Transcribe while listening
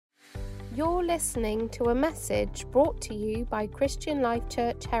You're listening to a message brought to you by Christian Life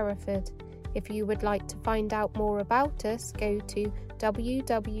Church Hereford. If you would like to find out more about us, go to www.clch.cc.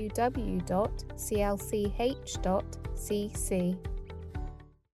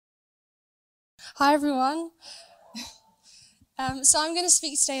 Hi everyone. So I'm going to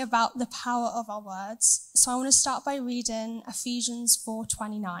speak today about the power of our words. So I want to start by reading Ephesians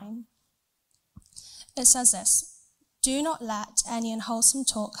 4:29. It says this: "Do not let any unwholesome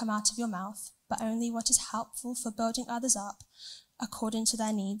talk come out of your mouth, but only what is helpful for building others up according to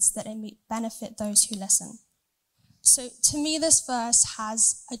their needs, that it may benefit those who listen." So to me, this verse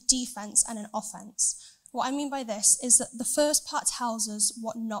has a defense and an offense. What I mean by this is that the first part tells us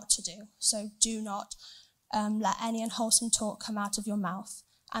what not to do. So do not let any unwholesome talk come out of your mouth.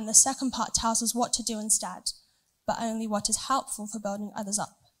 And the second part tells us what to do instead, but only what is helpful for building others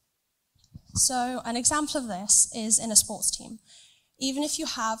up. So an example of this is in a sports team. Even if you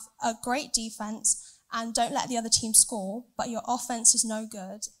have a great defense and don't let the other team score, but your offense is no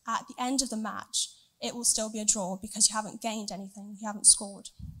good, at the end of the match, it will still be a draw because you haven't gained anything, you haven't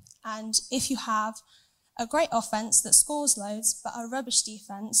scored. And if you have a great offense that scores loads, but a rubbish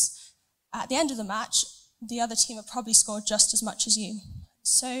defense, at the end of the match, the other team have probably scored just as much as you.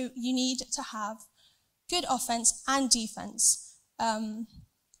 So you need to have good offense and defense.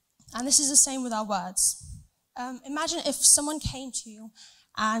 And this is the same with our words. Imagine if someone came to you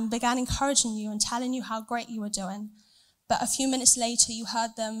and began encouraging you and telling you how great you were doing, but a few minutes later you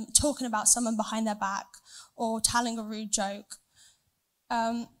heard them talking about someone behind their back or telling a rude joke.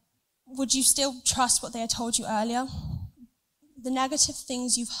 Would you still trust what they had told you earlier? The negative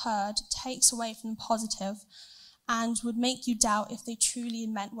things you've heard takes away from the positive and would make you doubt if they truly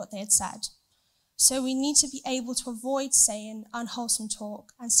meant what they had said. So we need to be able to avoid saying unwholesome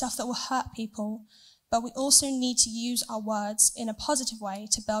talk and stuff that will hurt people, but we also need to use our words in a positive way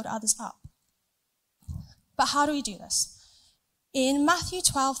to build others up. But how do we do this? In Matthew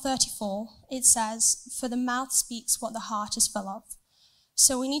 12:34, it says, "For the mouth speaks what the heart is full of."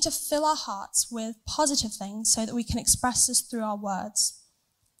 So we need to fill our hearts with positive things so that we can express this through our words.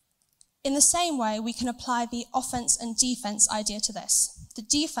 In the same way, we can apply the offense and defense idea to this. The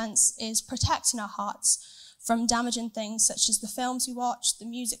defense is protecting our hearts from damaging things such as the films we watch, the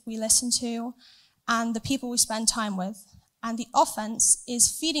music we listen to, and the people we spend time with. And the offense is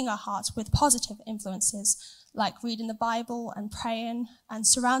feeding our hearts with positive influences, like reading the Bible and praying and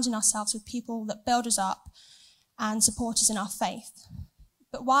surrounding ourselves with people that build us up and support us in our faith.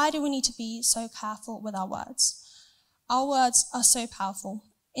 But why do we need to be so careful with our words? Our words are so powerful.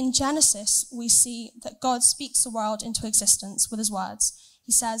 In Genesis, we see that God speaks the world into existence with his words.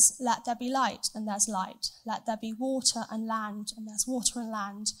 He says, "Let there be light," and there's light. "Let there be water and land," and there's water and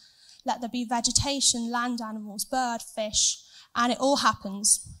land. "Let there be vegetation, land animals, bird, fish," and it all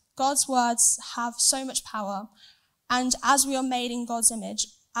happens. God's words have so much power, and as we are made in God's image,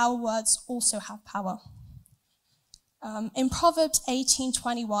 our words also have power. In Proverbs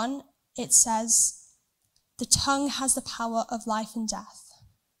 18:21, it says, "The tongue has the power of life and death."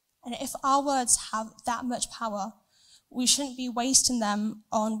 And if our words have that much power, we shouldn't be wasting them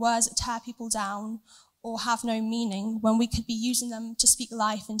on words that tear people down or have no meaning when we could be using them to speak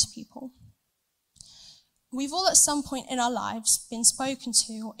life into people. We've all at some point in our lives been spoken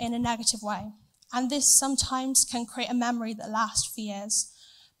to in a negative way, and this sometimes can create a memory that lasts for years.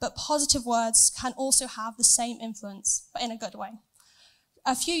 But positive words can also have the same influence, but in a good way.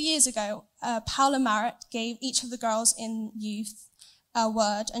 A few years ago, Paula Merritt gave each of the girls in youth a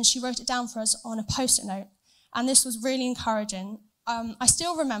word, and she wrote it down for us on a Post-it note. And this was really encouraging. I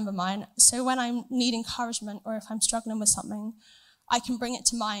still remember mine, so when I need encouragement or if I'm struggling with something, I can bring it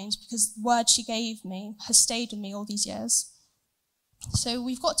to mind because the word she gave me has stayed with me all these years. So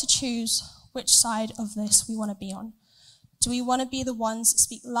we've got to choose which side of this we want to be on. Do we want to be the ones that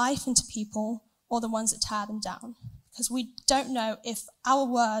speak life into people or the ones that tear them down? Because we don't know if our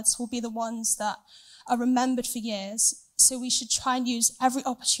words will be the ones that are remembered for years, so we should try and use every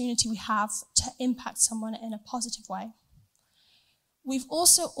opportunity we have to impact someone in a positive way. We've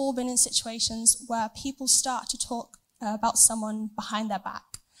also all been in situations where people start to talk about someone behind their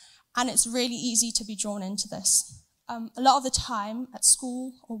back, and it's really easy to be drawn into this. A lot of the time at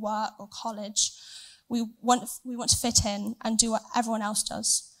school or work or college, we want to fit in and do what everyone else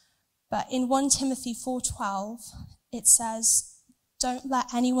does. But in 1 Timothy 4:12, it says, "Don't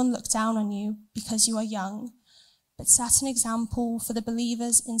let anyone look down on you because you are young, but set an example for the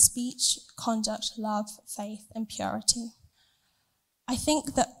believers in speech, conduct, love, faith, and purity." I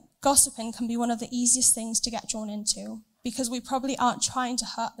think that gossiping can be one of the easiest things to get drawn into because we probably aren't trying to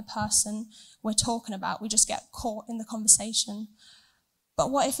hurt the person we're talking about. We just get caught in the conversation. But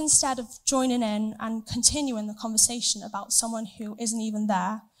what if instead of joining in and continuing the conversation about someone who isn't even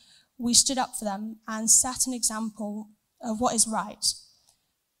there, we stood up for them and set an example of what is right?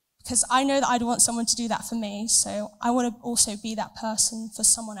 Because I know that I'd want someone to do that for me, so I want to also be that person for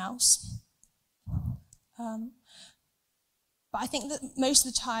someone else. But I think that most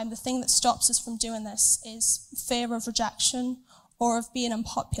of the time, the thing that stops us from doing this is fear of rejection or of being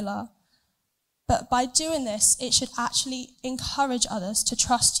unpopular. But by doing this, it should actually encourage others to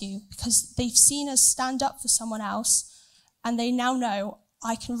trust you, because they've seen us stand up for someone else, and they now know,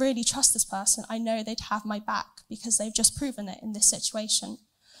 I can really trust this person. I know they'd have my back because they've just proven it in this situation.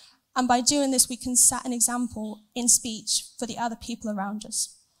 And by doing this, we can set an example in speech for the other people around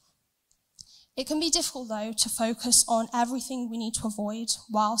us. It can be difficult, though, to focus on everything we need to avoid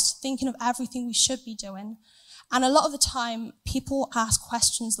whilst thinking of everything we should be doing. And a lot of the time, people ask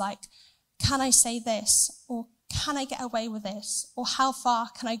questions like, can I say this? Or can I get away with this? Or how far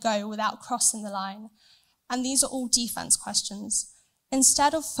can I go without crossing the line? And these are all defense questions.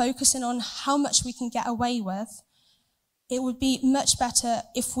 Instead of focusing on how much we can get away with, it would be much better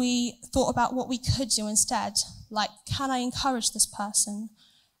if we thought about what we could do instead. Like, can I encourage this person?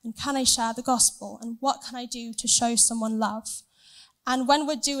 And can I share the gospel? And what can I do to show someone love? And when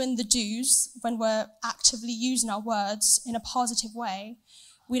we're doing the do's, when we're actively using our words in a positive way,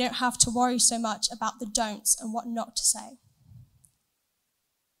 we don't have to worry so much about the don'ts and what not to say.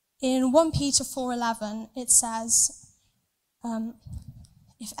 In 1 Peter 4:11, it says,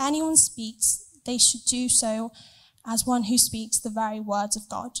 if anyone speaks, they should do so as one who speaks the very words of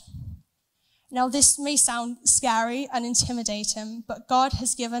God. Now, this may sound scary and intimidating, but God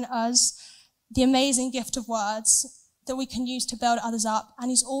has given us the amazing gift of words that we can use to build others up, and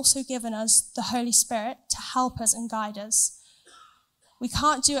he's also given us the Holy Spirit to help us and guide us. We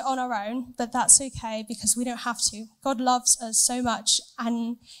can't do it on our own, but that's okay because we don't have to. God loves us so much,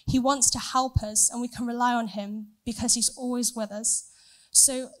 and he wants to help us, and we can rely on him because he's always with us.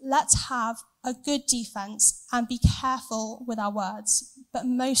 So let's have a good defense and be careful with our words. But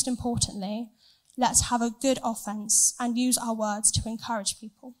most importantly, let's have a good offense and use our words to encourage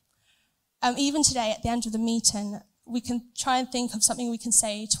people. Even today, at the end of the meeting, we can try and think of something we can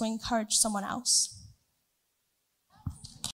say to encourage someone else.